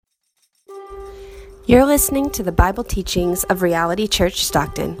You're listening to the Bible teachings of Reality Church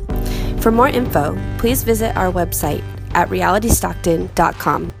Stockton. For more info, please visit our website at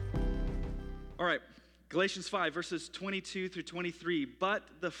realitystockton.com. All right, Galatians 5, verses 22 through 23. But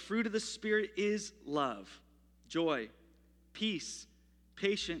the fruit of the Spirit is love, joy, peace,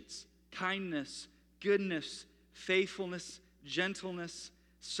 patience, kindness, goodness, faithfulness, gentleness,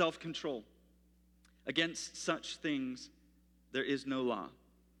 self-control. Against such things there is no law.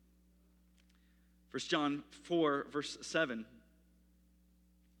 1 John 4, verse 7.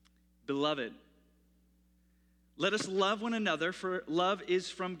 Beloved, let us love one another, for love is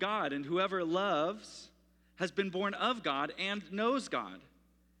from God, and whoever loves has been born of God and knows God.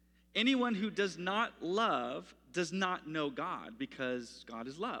 Anyone who does not love does not know God, because God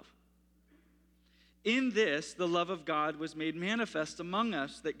is love. In this, the love of God was made manifest among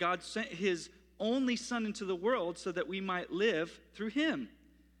us, that God sent his only Son into the world so that we might live through him.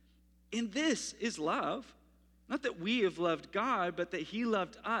 In this is love, not that we have loved God, but that he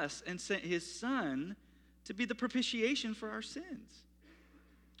loved us and sent his Son to be the propitiation for our sins.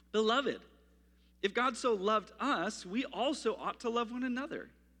 Beloved, if God so loved us, we also ought to love one another.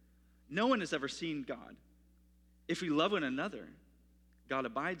 No one has ever seen God. If we love one another, God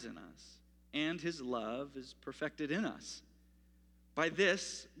abides in us, and his love is perfected in us. By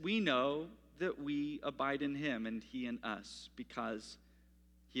this, we know that we abide in him and he in us, because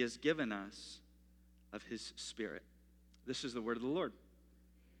he has given us of his Spirit. This is the word of the Lord.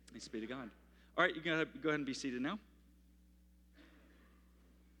 Thanks be to God. All right, you can go ahead and be seated now.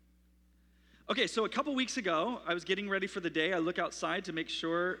 Okay, so a couple weeks ago, I was getting ready for the day. I look outside to make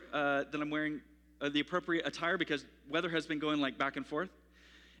sure that I'm wearing the appropriate attire because weather has been going like back and forth.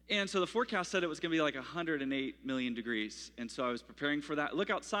 And so the forecast said it was going to be like 108 million degrees. And so I was preparing for that. I look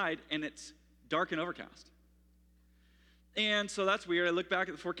outside, and it's dark and overcast. And so that's weird. I look back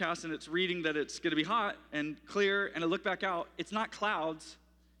at the forecast, and it's reading that it's going to be hot and clear. And I look back out. It's not clouds.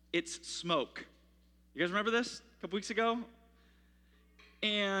 It's smoke. You guys remember this a couple weeks ago?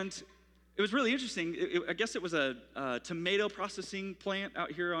 And it was really interesting. I guess it was a tomato processing plant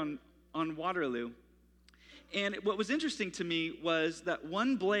out here on Waterloo. And what was interesting to me was that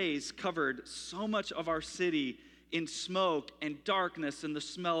one blaze covered so much of our city in smoke and darkness and the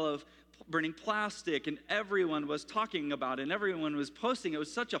smell of burning plastic, and everyone was talking about it, and everyone was posting. It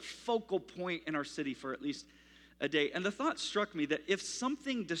was such a focal point in our city for at least a day. And the thought struck me that if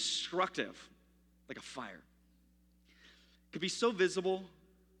something destructive, like a fire, could be so visible,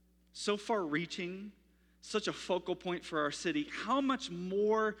 so far-reaching, such a focal point for our city, how much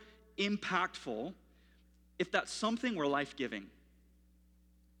more impactful if that something were life-giving?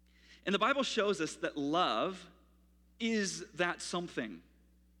 And the Bible shows us that love is that something.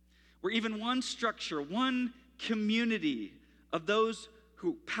 Where even one structure, one community of those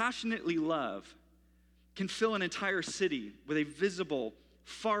who passionately love can fill an entire city with a visible,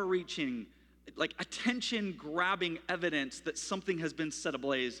 far-reaching, like attention-grabbing evidence that something has been set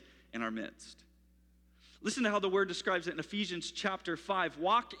ablaze in our midst. Listen to how the word describes it in Ephesians chapter 5.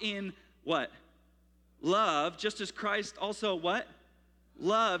 Walk in what? Love, just as Christ also what?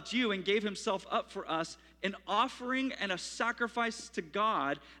 Loved you and gave himself up for us, an offering and a sacrifice to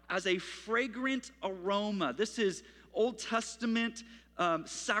God as a fragrant aroma. This is Old Testament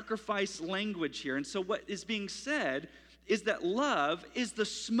sacrifice language here. And so what is being said is that love is the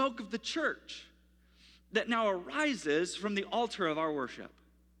smoke of the church that now arises from the altar of our worship.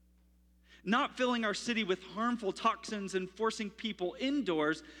 Not filling our city with harmful toxins and forcing people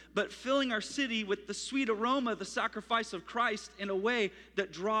indoors, but filling our city with the sweet aroma, the sacrifice of Christ, in a way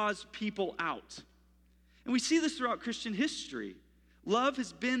that draws people out. And we see this throughout Christian history. Love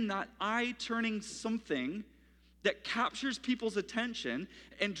has been that eye-turning something that captures people's attention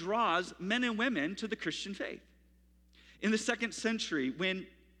and draws men and women to the Christian faith. In the 2nd century, when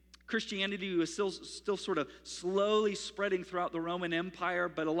Christianity was still sort of slowly spreading throughout the Roman Empire,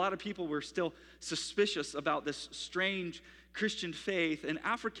 but a lot of people were still suspicious about this strange Christian faith. An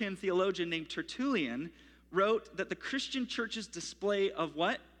African theologian named Tertullian wrote that the Christian church's display of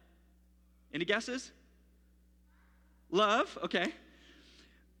what? Any guesses? Love, okay.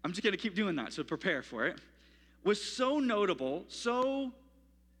 I'm just going to keep doing that, so prepare for it. Was so notable, so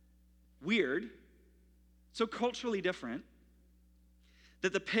weird, so culturally different,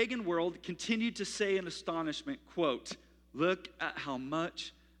 that the pagan world continued to say in astonishment, quote, "Look at how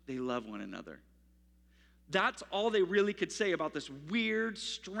much they love one another." That's all they really could say about this weird,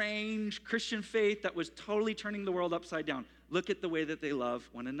 strange Christian faith that was totally turning the world upside down. Look at the way that they love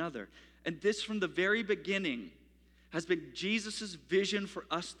one another. And this, from the very beginning, has been Jesus' vision for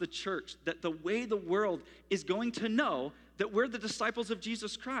us, the church, that the way the world is going to know that we're the disciples of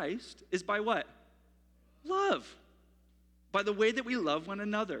Jesus Christ is by what? love, by the way that we love one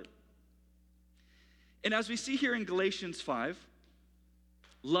another. And as we see here in Galatians 5,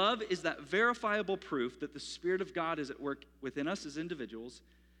 love is that verifiable proof that the Spirit of God is at work within us as individuals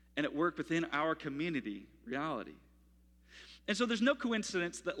and at work within our community reality. And so there's no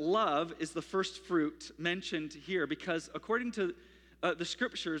coincidence that love is the first fruit mentioned here, because according to the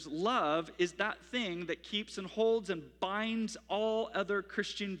scriptures, love is that thing that keeps and holds and binds all other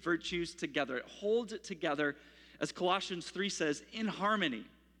Christian virtues together. It holds it together, as Colossians 3 says, in harmony.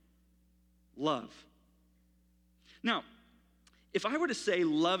 Love. Now, if I were to say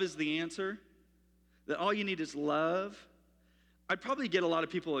love is the answer, that all you need is love, I'd probably get a lot of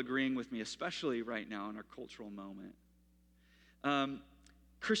people agreeing with me, especially right now in our cultural moment.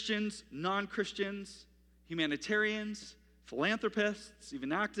 Christians, non-Christians, humanitarians, philanthropists, even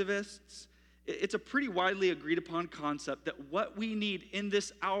activists, it's a pretty widely agreed upon concept that what we need in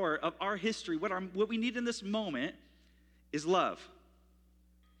this hour of our history, what we need in this moment is love.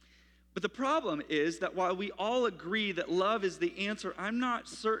 But the problem is that while we all agree that love is the answer, I'm not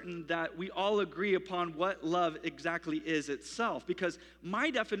certain that we all agree upon what love exactly is itself, because my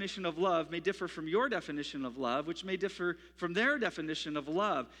definition of love may differ from your definition of love, which may differ from their definition of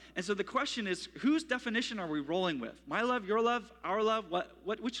love. And so the question is, whose definition are we rolling with? My love, your love, our love,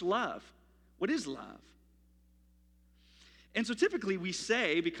 which love? What is love? And so typically we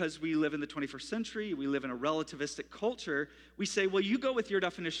say, because we live in the 21st century, we live in a relativistic culture, we say, well, you go with your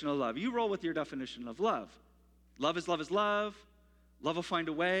definition of love. You roll with your definition of love. Love is love is love. Love will find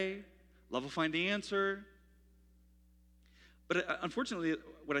a way. Love will find the answer. But unfortunately,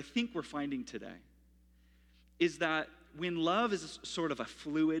 what I think we're finding today is that when love is sort of a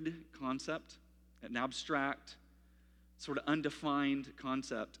fluid concept, an abstract, sort of undefined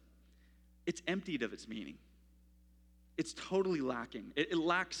concept, it's emptied of its meaning. It's totally lacking. It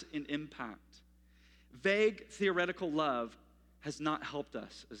lacks in impact. Vague theoretical love has not helped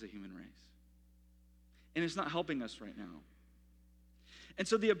us as a human race. And it's not helping us right now. And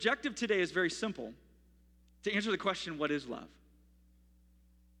so the objective today is very simple. To answer the question, what is love?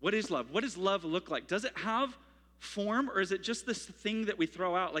 What is love? What does love look like? Does it have form, or is it just this thing that we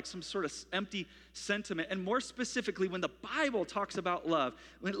throw out like some sort of empty sentiment? And more specifically, when the Bible talks about love,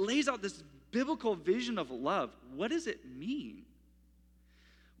 when it lays out this biblical vision of love, what does it mean?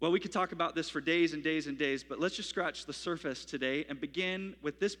 Well, we could talk about this for days and days and days, but let's just scratch the surface today and begin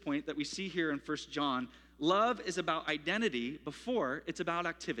with this point that we see here in 1 John. Love is about identity before it's about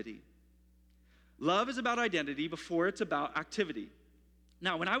activity. Love is about identity before it's about activity.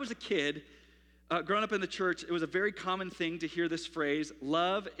 Now, when I was a kid, growing up in the church, it was a very common thing to hear this phrase,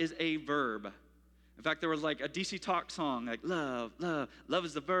 love is a verb. In fact, there was like a DC Talk song, like love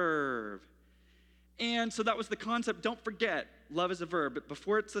is the verb. And so that was the concept. Don't forget, love is a verb. But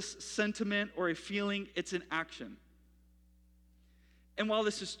before it's a sentiment or a feeling, it's an action. And while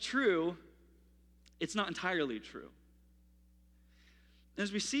this is true, it's not entirely true.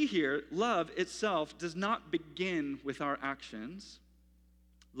 As we see here, love itself does not begin with our actions.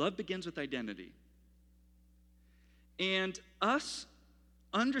 Love begins with identity. And us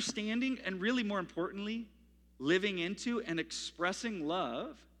understanding, and really more importantly, living into and expressing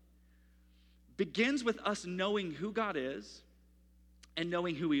love begins with us knowing who God is and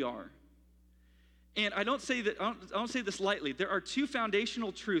knowing who we are. And I don't say this lightly. There are two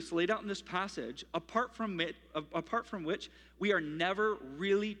foundational truths laid out in this passage, apart from which we are never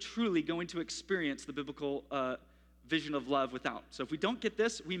really, truly going to experience the biblical vision of love without. So if we don't get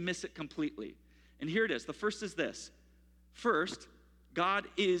this, we miss it completely. And here it is. The first is this. First, God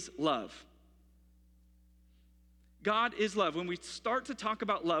is love. God is love. When we start to talk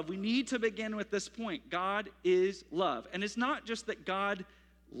about love, we need to begin with this point. God is love. And it's not just that God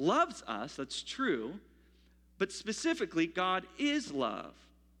loves us, that's true, but specifically, God is love,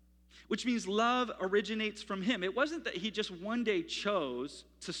 which means love originates from him. It wasn't that he just one day chose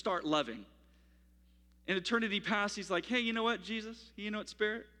to start loving. In eternity past, he's like, hey, you know what, Jesus? You know what,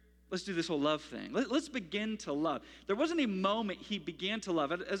 Spirit? Let's do this whole love thing. Let's begin to love. There wasn't a moment he began to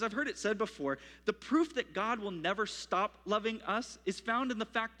love. As I've heard it said before, the proof that God will never stop loving us is found in the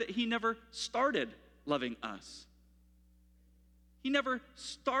fact that he never started loving us. He never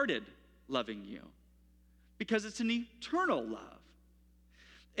started loving you because it's an eternal love.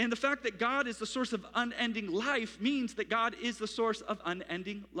 And the fact that God is the source of unending life means that God is the source of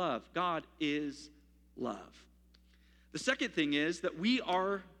unending love. God is love. The second thing is that we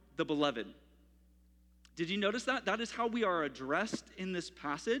are the beloved. Did you notice that? That is how we are addressed in this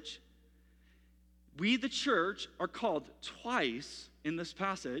passage. We, the church, are called twice in this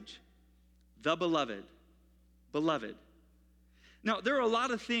passage, the beloved. Beloved. Now, there are a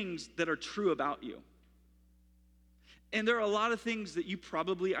lot of things that are true about you. And there are a lot of things that you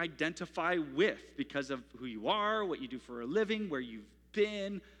probably identify with because of who you are, what you do for a living, where you've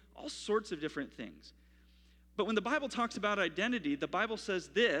been, all sorts of different things. But when the Bible talks about identity, the Bible says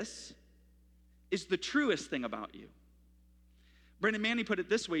this is the truest thing about you. Brendan Manning put it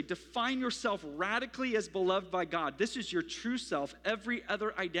this way: define yourself radically as beloved by God. This is your true self. Every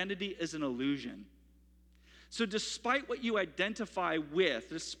other identity is an illusion. So despite what you identify with,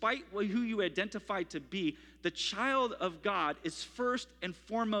 despite who you identify to be, the child of God is first and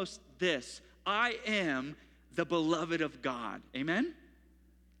foremost this: I am the beloved of God. Amen?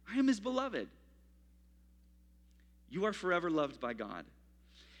 I am his beloved. You are forever loved by God.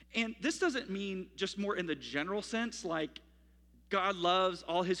 And this doesn't mean just more in the general sense, like God loves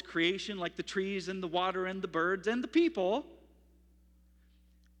all his creation, like the trees and the water and the birds and the people.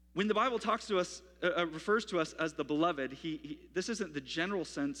 When the Bible talks to us, refers to us as the beloved, this isn't the general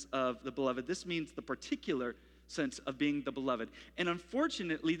sense of the beloved. This means the particular sense of being the beloved. And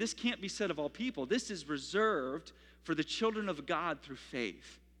unfortunately, this can't be said of all people. This is reserved for the children of God through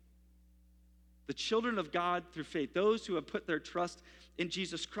faith. The children of God through faith, those who have put their trust in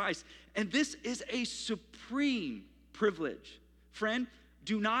Jesus Christ. And this is a supreme privilege. Friend,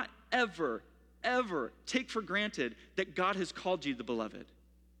 do not ever, ever take for granted that God has called you the beloved.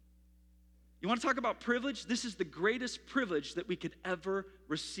 You want to talk about privilege? This is the greatest privilege that we could ever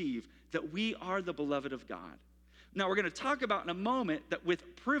receive, that we are the beloved of God. Now, we're going to talk about in a moment that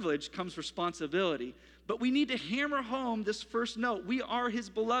with privilege comes responsibility, but we need to hammer home this first note. We are his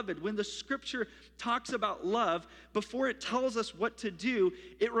beloved. When the scripture talks about love, before it tells us what to do,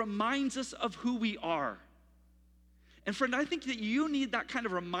 it reminds us of who we are. And friend, I think that you need that kind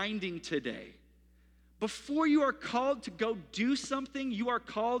of reminding today. Before you are called to go do something, you are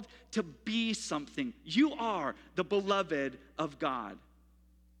called to be something. You are the beloved of God.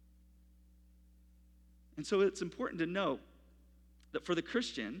 And so it's important to know that for the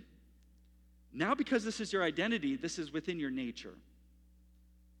Christian, now because this is your identity, this is within your nature.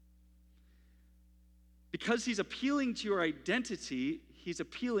 Because he's appealing to your identity, he's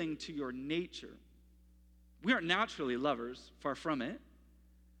appealing to your nature. We aren't naturally lovers, far from it.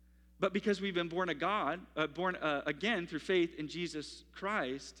 But because we've been born again through faith in Jesus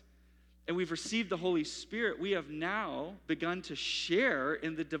Christ, and we've received the Holy Spirit, we have now begun to share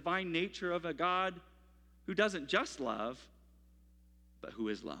in the divine nature of a God who doesn't just love, but who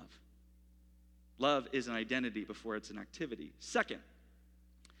is love. Love is an identity before it's an activity. Second,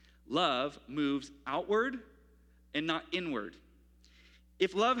 love moves outward and not inward.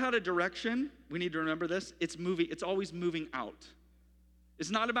 If love had a direction, we need to remember this, it's always moving out. It's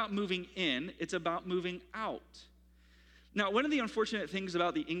not about moving in, it's about moving out. Now, one of the unfortunate things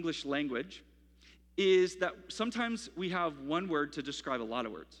about the English language is that sometimes we have one word to describe a lot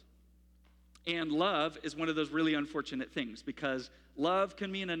of words. And love is one of those really unfortunate things because love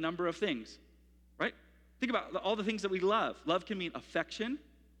can mean a number of things, right? Think about all the things that we love. Love can mean affection.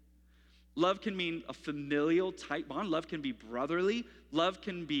 Love can mean a familial type bond. Love can be brotherly. Love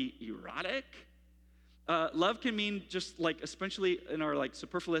can be erotic. Love can mean just like, especially in our like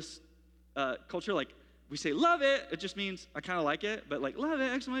superfluous culture, like we say love it, it just means I kind of like it, but like love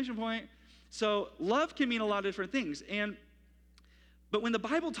it, exclamation point. So love can mean a lot of different things. But when the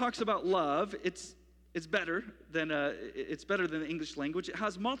Bible talks about love, it's better than the English language. It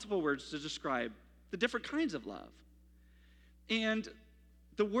has multiple words to describe the different kinds of love. And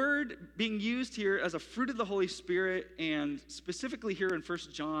the word being used here as a fruit of the Holy Spirit, and specifically here in 1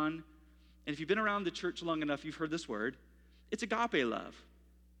 John, and if you've been around the church long enough, you've heard this word. It's agape love.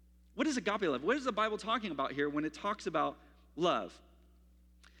 What is agape love? What is the Bible talking about here when it talks about love?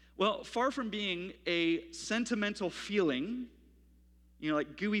 Well, far from being a sentimental feeling,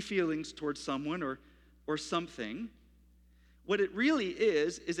 like gooey feelings towards someone or something, what it really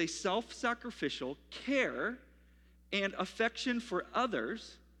is a self-sacrificial care and affection for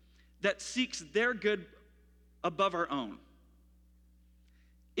others that seeks their good above our own.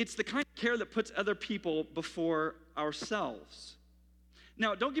 It's the kind of care that puts other people before ourselves.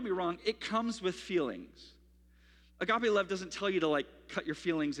 Now, don't get me wrong, it comes with feelings. Agape love doesn't tell you to like cut your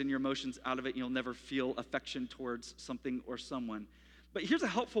feelings and your emotions out of it and you'll never feel affection towards something or someone. But here's a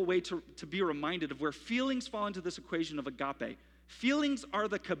helpful way to be reminded of where feelings fall into this equation of agape. Feelings are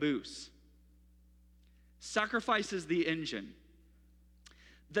the caboose. Sacrifice is the engine.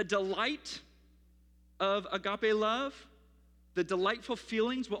 The delight of agape love, the delightful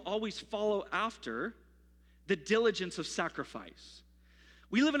feelings will always follow after the diligence of sacrifice.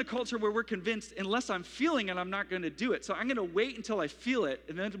 We live in a culture where we're convinced, unless I'm feeling it, I'm not going to do it. So I'm going to wait until I feel it,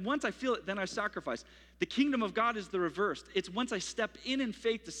 and then once I feel it, then I sacrifice. The kingdom of God is the reverse. It's once I step in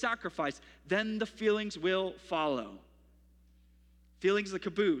faith to sacrifice, then the feelings will follow. Feelings the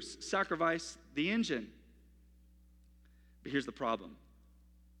caboose, sacrifice the engine. But here's the problem.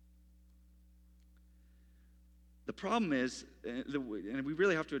 The problem is, and we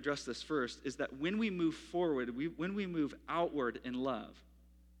really have to address this first, is that when we move forward, when we move outward in love,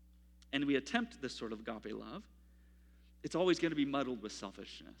 and we attempt this sort of agape love, it's always going to be muddled with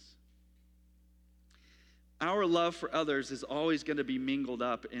selfishness. Our love for others is always going to be mingled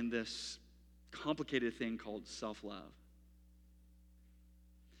up in this complicated thing called self-love.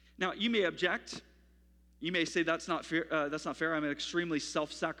 Now, you may object. You may say, that's not fair. I'm an extremely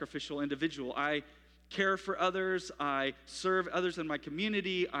self-sacrificial individual. I care for others. I serve others in my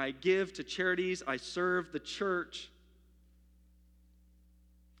community. I give to charities. I serve the church.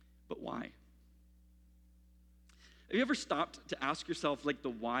 But why? Have you ever stopped to ask yourself, like,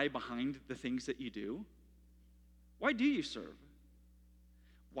 the why behind the things that you do? Why do you serve?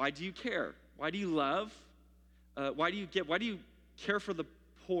 Why do you care? Why do you love? Why do you give? Why do you care for the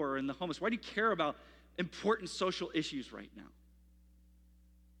poor and the homeless? Why do you care about important social issues right now?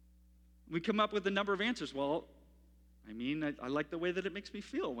 We come up with a number of answers. Well, I like the way that it makes me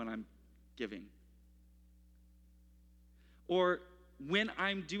feel when I'm giving. Or when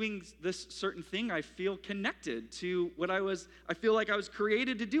I'm doing this certain thing, I feel connected to what I feel like I was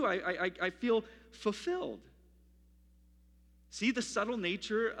created to do. I feel fulfilled. See the subtle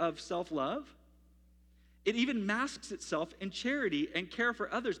nature of self-love? It even masks itself in charity and care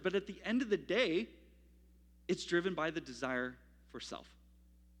for others, but at the end of the day, it's driven by the desire for self.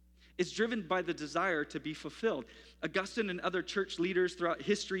 It's driven by the desire to be fulfilled. Augustine and other church leaders throughout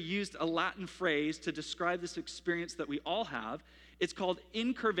history used a Latin phrase to describe this experience that we all have. It's called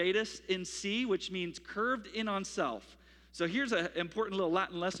incurvatus in si, which means curved in on self. So here's an important little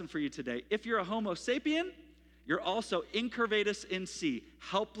Latin lesson for you today. If you're a Homo sapien, you're also incurvatus in si,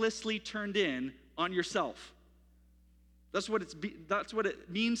 helplessly turned in on yourself. That's what it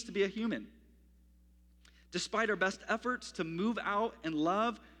means to be a human. Despite our best efforts to move out and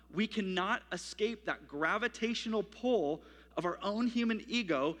love, we cannot escape that gravitational pull of our own human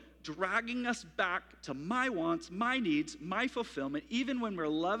ego, dragging us back to my wants, my needs, my fulfillment. Even when we're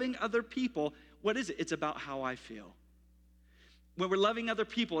loving other people, what is it? It's about how I feel. When we're loving other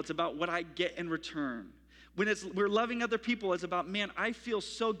people, it's about what I get in return. When we're loving other people, it's about, man, I feel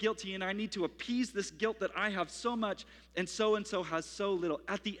so guilty and I need to appease this guilt that I have so much and so has so little.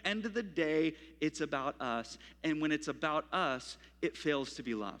 At the end of the day, it's about us. And when it's about us, it fails to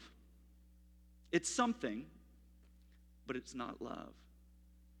be love. It's something, but it's not love.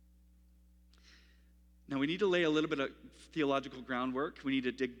 Now, we need to lay a little bit of theological groundwork. We need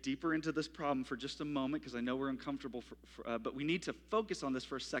to dig deeper into this problem for just a moment, because I know we're uncomfortable, but we need to focus on this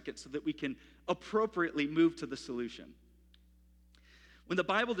for a second so that we can appropriately move to the solution. When the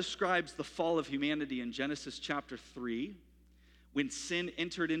Bible describes the fall of humanity in Genesis chapter 3, when sin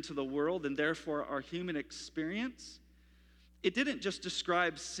entered into the world and therefore our human experience, it didn't just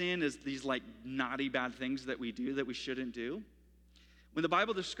describe sin as these like naughty bad things that we do that we shouldn't do. When the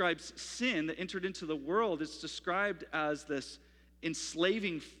Bible describes sin that entered into the world, it's described as this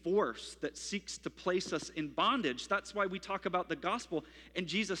enslaving force that seeks to place us in bondage. That's why we talk about the gospel and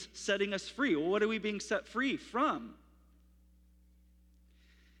Jesus setting us free. Well, what are we being set free from?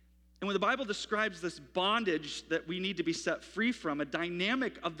 And when the Bible describes this bondage that we need to be set free from, a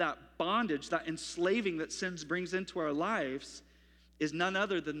dynamic of that bondage, that enslaving that sin brings into our lives, is none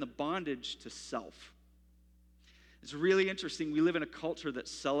other than the bondage to self. It's really interesting. We live in a culture that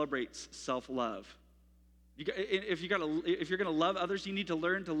celebrates self-love. If you're going to love others, you need to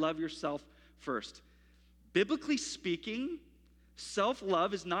learn to love yourself first. Biblically speaking,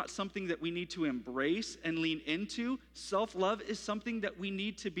 self-love is not something that we need to embrace and lean into. Self-love is something that we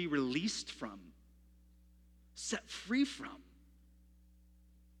need to be released from, set free from.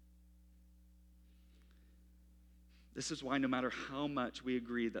 This is why no matter how much we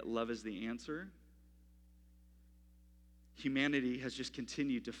agree that love is the answer, humanity has just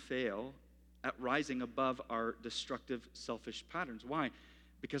continued to fail at rising above our destructive, selfish patterns. Why?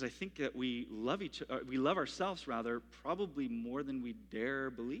 Because I think that we love ourselves rather, probably more than we dare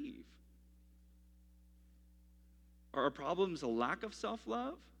believe. Are our problems a lack of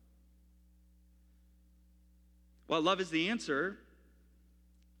self-love? While love is the answer,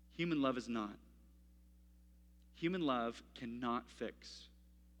 human love is not. Human love cannot fix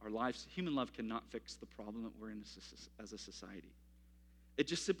our lives. Human love cannot fix the problem that we're in as a society. It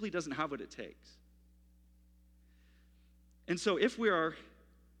just simply doesn't have what it takes. And so if we are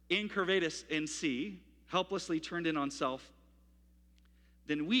incurvatus in si, helplessly turned in on self,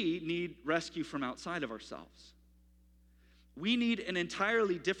 then we need rescue from outside of ourselves. We need an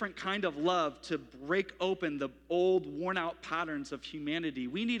entirely different kind of love to break open the old, worn-out patterns of humanity.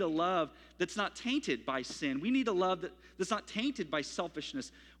 We need a love that's not tainted by sin. We need a love that's not tainted by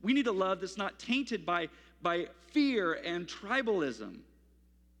selfishness. We need a love that's not tainted by fear and tribalism.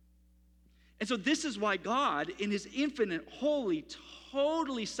 And so this is why God, in his infinite, holy,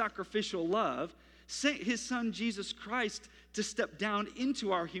 totally sacrificial love, sent his son Jesus Christ to step down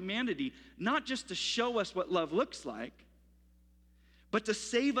into our humanity, not just to show us what love looks like, but to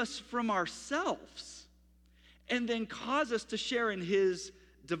save us from ourselves and then cause us to share in his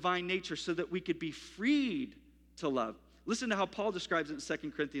divine nature so that we could be freed to love. Listen to how Paul describes it in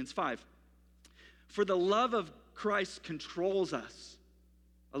 2 Corinthians 5. For the love of Christ controls us.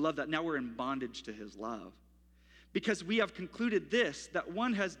 I love that. Now we're in bondage to his love. Because we have concluded this, that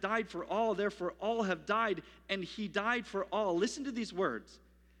one has died for all, therefore all have died, and he died for all. Listen to these words.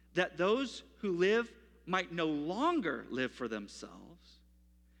 That those who live might no longer live for themselves,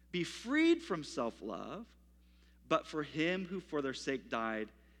 be freed from self-love, but for him who for their sake died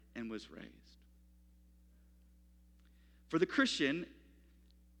and was raised. For the Christian,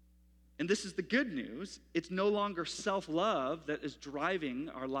 and this is the good news, it's no longer self-love that is driving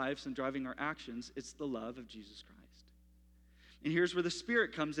our lives and driving our actions. It's the love of Jesus Christ. And here's where the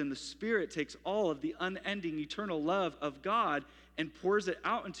Spirit comes in. The Spirit takes all of the unending, eternal love of God and pours it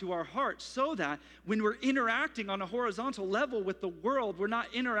out into our hearts so that when we're interacting on a horizontal level with the world, we're not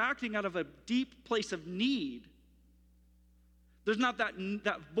interacting out of a deep place of need. There's not that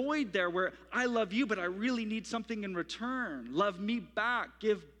void there where I love you, but I really need something in return. Love me back,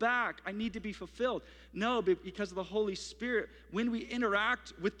 give back. I need to be fulfilled. No, but because of the Holy Spirit, when we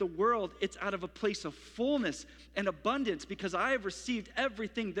interact with the world, it's out of a place of fullness and abundance because I have received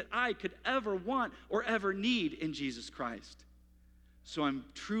everything that I could ever want or ever need in Jesus Christ. So I'm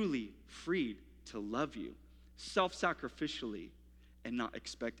truly freed to love you self-sacrificially and not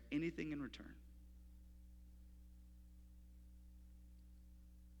expect anything in return.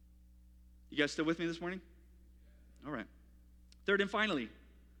 You guys still with me this morning? All right. Third and finally,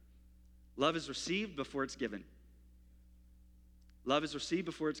 love is received before it's given. Love is received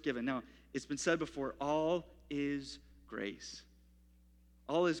before it's given. Now, it's been said before, all is grace.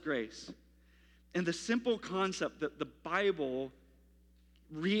 All is grace. And the simple concept that the Bible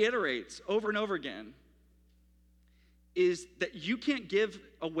reiterates over and over again is that you can't give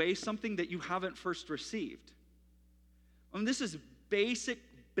away something that you haven't first received. I mean, this is basic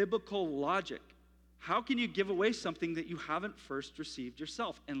biblical logic. How can you give away something that you haven't first received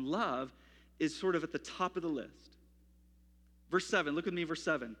yourself? And love is sort of at the top of the list. Verse 7, look with me, verse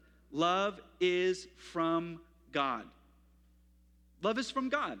 7. Love is from God. Love is from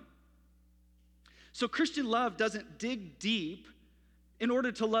God. So Christian love doesn't dig deep in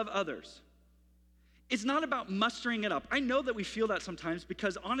order to love others. It's not about mustering it up. I know that we feel that sometimes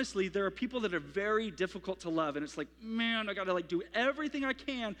because honestly, there are people that are very difficult to love. And it's like, man, I gotta do everything I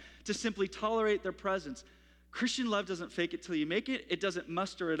can to simply tolerate their presence. Christian love doesn't fake it till you make it. It doesn't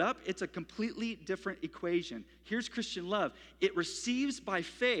muster it up. It's a completely different equation. Here's Christian love. It receives by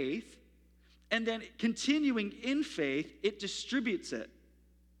faith, and then continuing in faith, it distributes it.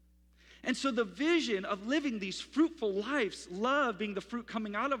 And so the vision of living these fruitful lives, love being the fruit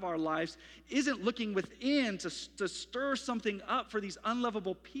coming out of our lives, isn't looking within to stir something up for these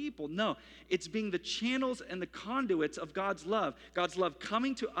unlovable people. No, it's being the channels and the conduits of God's love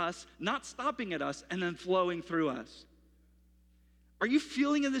coming to us, not stopping at us, and then flowing through us. Are you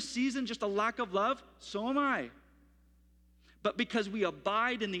feeling in this season just a lack of love? So am I. But because we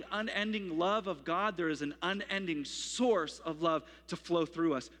abide in the unending love of God, there is an unending source of love to flow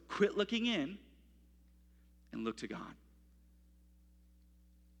through us. Quit looking in and look to God.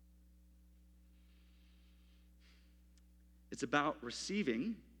 It's about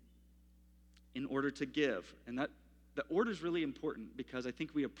receiving in order to give. And that order is really important because I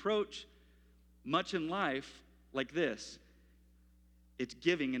think we approach much in life like this. It's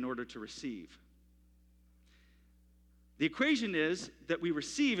giving in order to receive. The equation is that we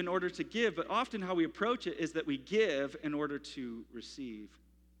receive in order to give, but often how we approach it is that we give in order to receive.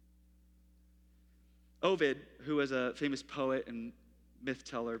 Ovid, who was a famous poet and myth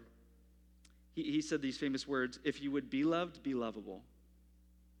teller, he said these famous words, "If you would be loved, be lovable."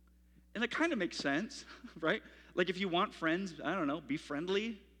 And that kind of makes sense, right? Like if you want friends, I don't know, be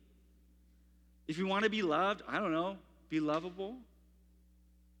friendly. If you want to be loved, I don't know, be lovable.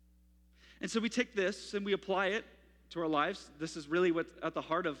 And so we take this and we apply it to our lives. This is really what's at the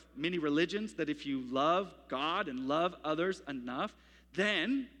heart of many religions, that if you love God and love others enough,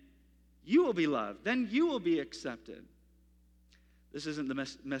 then you will be loved. Then you will be accepted. This isn't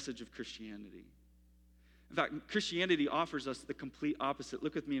the message of Christianity. In fact, Christianity offers us the complete opposite.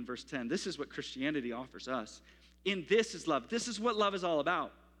 Look with me in verse 10. This is what Christianity offers us. In this is love. This is what love is all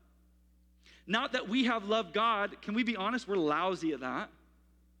about. Not that we have loved God. Can we be honest? We're lousy at that.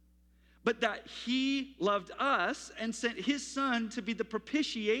 But that he loved us and sent his son to be the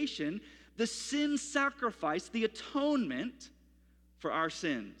propitiation, the sin sacrifice, the atonement for our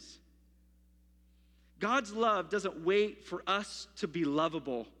sins. God's love doesn't wait for us to be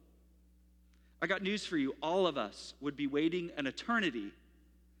lovable. I got news for you. All of us would be waiting an eternity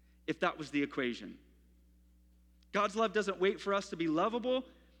if that was the equation. God's love doesn't wait for us to be lovable.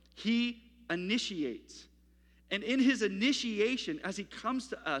 He initiates. And in his initiation, as he comes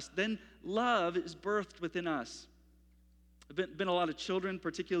to us, then love is birthed within us. There have been a lot of children,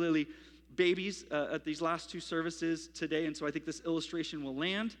 particularly babies, at these last two services today, and so I think this illustration will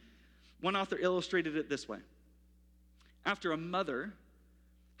land. One author illustrated it this way. After a mother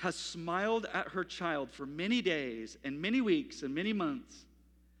has smiled at her child for many days and many weeks and many months,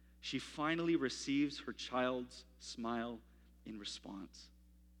 she finally receives her child's smile in response.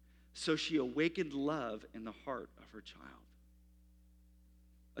 So she awakened love in the heart of her child.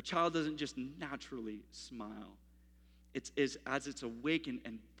 A child doesn't just naturally smile. It's as it's awakened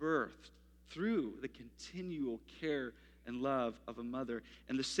and birthed through the continual care and love of a mother.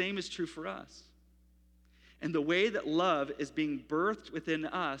 And the same is true for us. And the way that love is being birthed within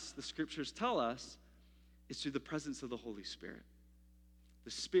us, the scriptures tell us, is through the presence of the Holy Spirit.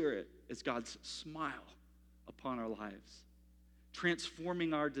 The Spirit is God's smile upon our lives,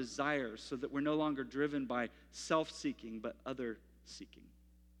 transforming our desires so that we're no longer driven by self-seeking, but other-seeking.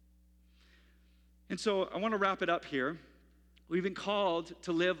 And so I want to wrap it up here. We've been called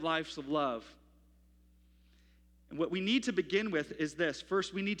to live lives of love. And what we need to begin with is this.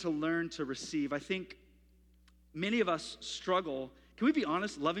 First, we need to learn to receive. I think many of us struggle. Can we be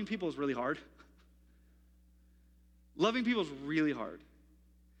honest? Loving people is really hard. Loving people is really hard.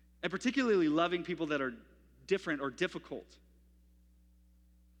 And particularly loving people that are different or difficult.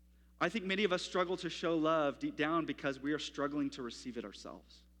 I think many of us struggle to show love deep down because we are struggling to receive it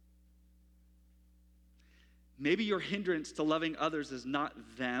ourselves. Maybe your hindrance to loving others is not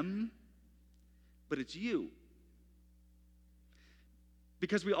them, but it's you.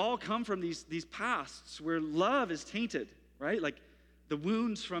 Because we all come from these pasts where love is tainted, right? Like the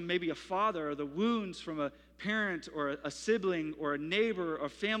wounds from maybe a father, or the wounds from a parent or a sibling or a neighbor or a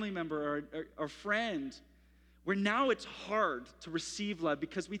family member or a friend, where now it's hard to receive love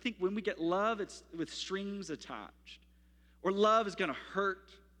because we think when we get love, it's with strings attached. Or love is going to hurt.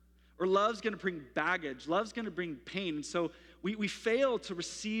 Or love's going to bring baggage. Love's going to bring pain. And so we fail to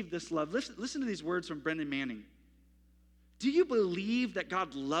receive this love. Listen to these words from Brendan Manning. Do you believe that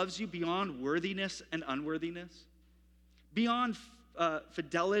God loves you beyond worthiness and unworthiness? Beyond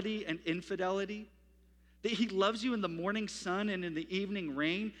fidelity and infidelity? That he loves you in the morning sun and in the evening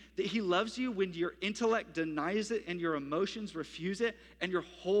rain? That he loves you when your intellect denies it and your emotions refuse it and your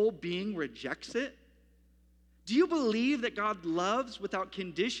whole being rejects it? Do you believe that God loves without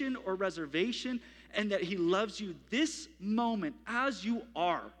condition or reservation and that he loves you this moment as you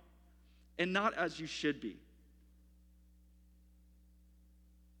are and not as you should be?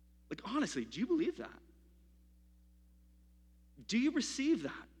 Like, honestly, do you believe that? Do you receive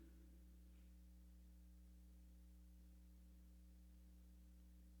that?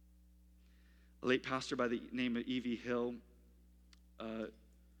 A late pastor by the name of E.V. Hill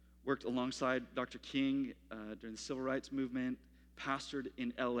worked alongside Dr. King during the Civil Rights Movement, pastored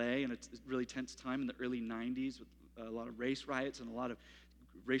in L.A. in a really tense time in the early 90s with a lot of race riots and a lot of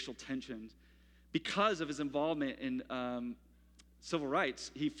racial tensions. Because of his involvement in civil rights,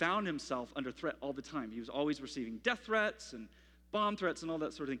 he found himself under threat all the time. He was always receiving death threats and bomb threats and all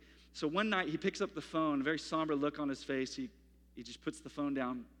that sort of thing. So one night he picks up the phone, a very somber look on his face. He just puts the phone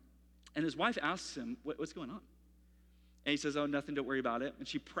down. And his wife asks him, what's going on? And he says, oh, nothing, don't worry about it. And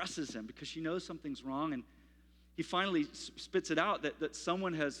she presses him because she knows something's wrong. And he finally spits it out that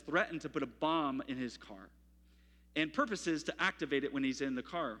someone has threatened to put a bomb in his car. And purpose is to activate it when he's in the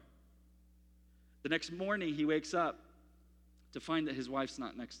car. The next morning, he wakes up to find that his wife's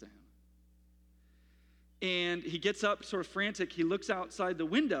not next to him. And he gets up sort of frantic. He looks outside the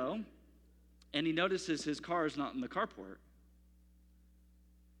window, and he notices his car is not in the carport.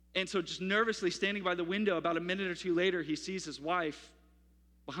 And so just nervously standing by the window, about a minute or two later, he sees his wife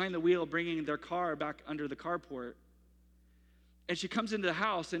behind the wheel bringing their car back under the carport. And she comes into the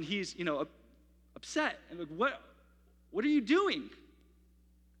house, and he's, upset. And like, what are you doing?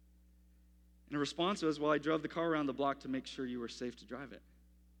 And her response was, well, I drove the car around the block to make sure you were safe to drive it.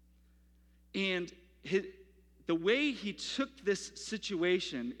 And the way he took this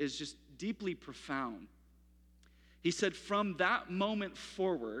situation is just deeply profound. He said, from that moment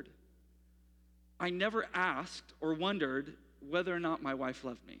forward, I never asked or wondered whether or not my wife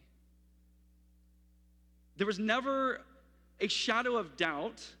loved me. There was never a shadow of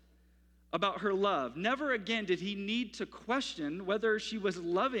doubt about her love. Never again did he need to question whether she was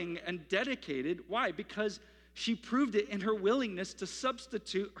loving and dedicated. Why? Because she proved it in her willingness to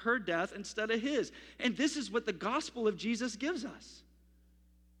substitute her death instead of his. And this is what the gospel of Jesus gives us.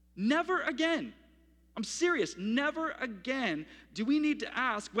 Never again, I'm serious, never again do we need to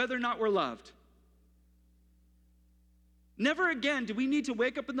ask whether or not we're loved. Never again do we need to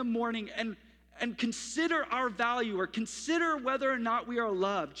wake up in the morning and consider our value or consider whether or not we are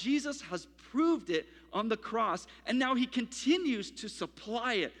loved. Jesus has proved it on the cross, and now he continues to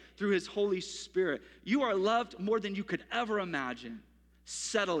supply it through his Holy Spirit. You are loved more than you could ever imagine.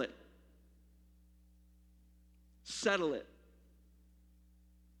 Settle it. Settle it.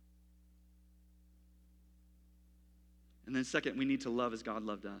 And then second, we need to love as God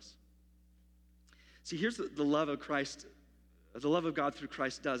loved us. See, here's the love of Christ. The love of God through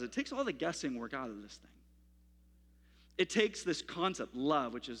Christ does. It takes all the guessing work out of this thing. It takes this concept,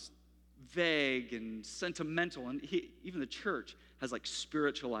 love, which is vague and sentimental, and even the church has like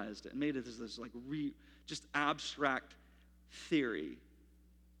spiritualized it and made it this like just abstract theory.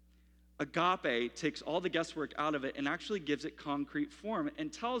 Agape takes all the guesswork out of it and actually gives it concrete form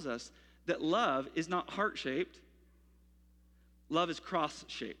and tells us that love is not heart-shaped. Love is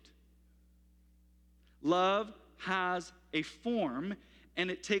cross-shaped. Love has a form, and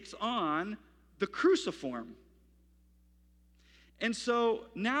it takes on the cruciform. And so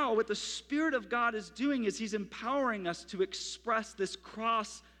now what the Spirit of God is doing is he's empowering us to express this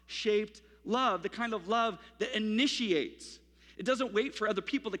cross-shaped love, the kind of love that initiates. It doesn't wait for other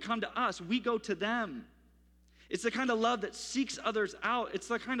people to come to us. We go to them. It's the kind of love that seeks others out. It's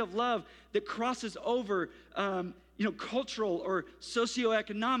the kind of love that crosses over cultural or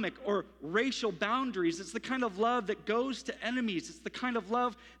socioeconomic or racial boundaries. It's the kind of love that goes to enemies. It's the kind of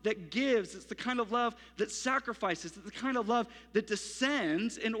love that gives. It's the kind of love that sacrifices. It's the kind of love that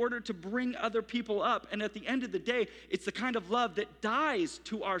descends in order to bring other people up. And at the end of the day, it's the kind of love that dies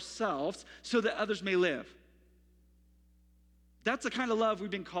to ourselves so that others may live. That's the kind of love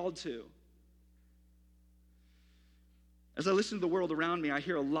we've been called to. As I listen to the world around me, I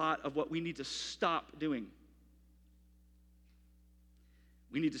hear a lot of what we need to stop doing.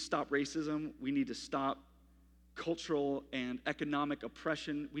 We need to stop racism. We need to stop cultural and economic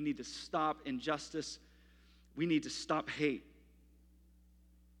oppression. We need to stop injustice. We need to stop hate.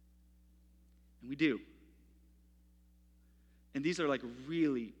 And we do. And these are like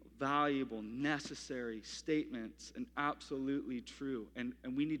really valuable, necessary statements and absolutely true. And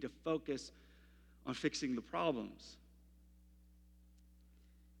we need to focus on fixing the problems.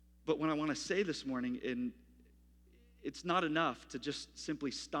 But what I want to say this morning, it's not enough to just simply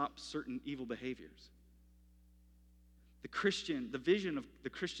stop certain evil behaviors. The vision of the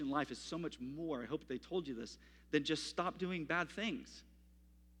Christian life is so much more, I hope they told you this, than just stop doing bad things.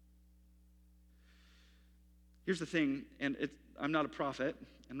 Here's the thing, and I'm not a prophet,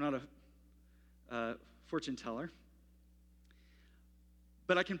 I'm not a fortune teller,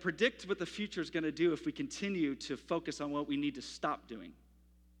 but I can predict what the future is going to do if we continue to focus on what we need to stop doing.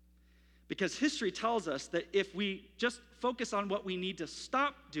 Because history tells us that if we just focus on what we need to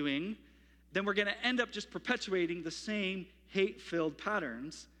stop doing, then we're going to end up just perpetuating the same hate-filled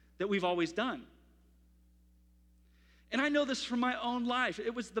patterns that we've always done. And I know this from my own life.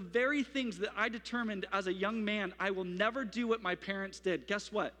 It was the very things that I determined as a young man, I will never do what my parents did.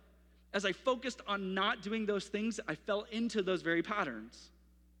 Guess what? As I focused on not doing those things, I fell into those very patterns.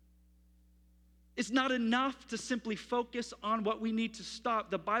 It's not enough to simply focus on what we need to stop.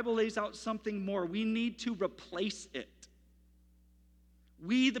 The Bible lays out something more. We need to replace it.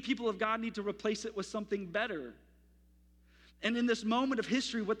 We, the people of God, need to replace it with something better. And in this moment of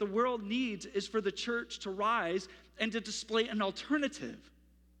history, what the world needs is for the church to rise and to display an alternative,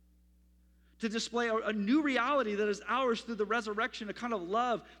 to display a new reality that is ours through the resurrection, a kind of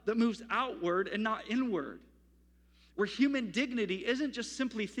love that moves outward and not inward, where human dignity isn't just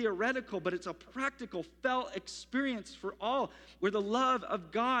simply theoretical, but it's a practical, felt experience for all, where the love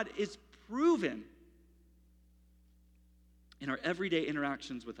of God is proven in our everyday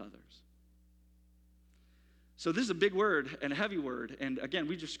interactions with others. So this is a big word and a heavy word, and again,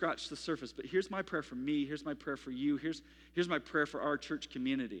 we just scratched the surface, but here's my prayer for me, here's my prayer for you, here's my prayer for our church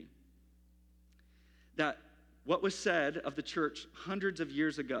community. That what was said of the church hundreds of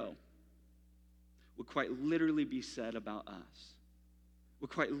years ago would quite literally be said about us, would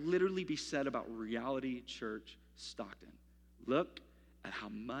quite literally be said about Reality Church Stockton. Look at how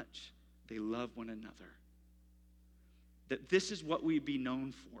much they love one another. that this is what we be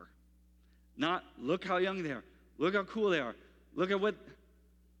known for. Not, look how young they are. Look how cool they are. Look at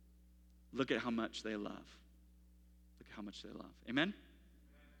how much they love. Look at how much they love. Amen?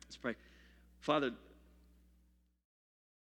 Let's pray. Father,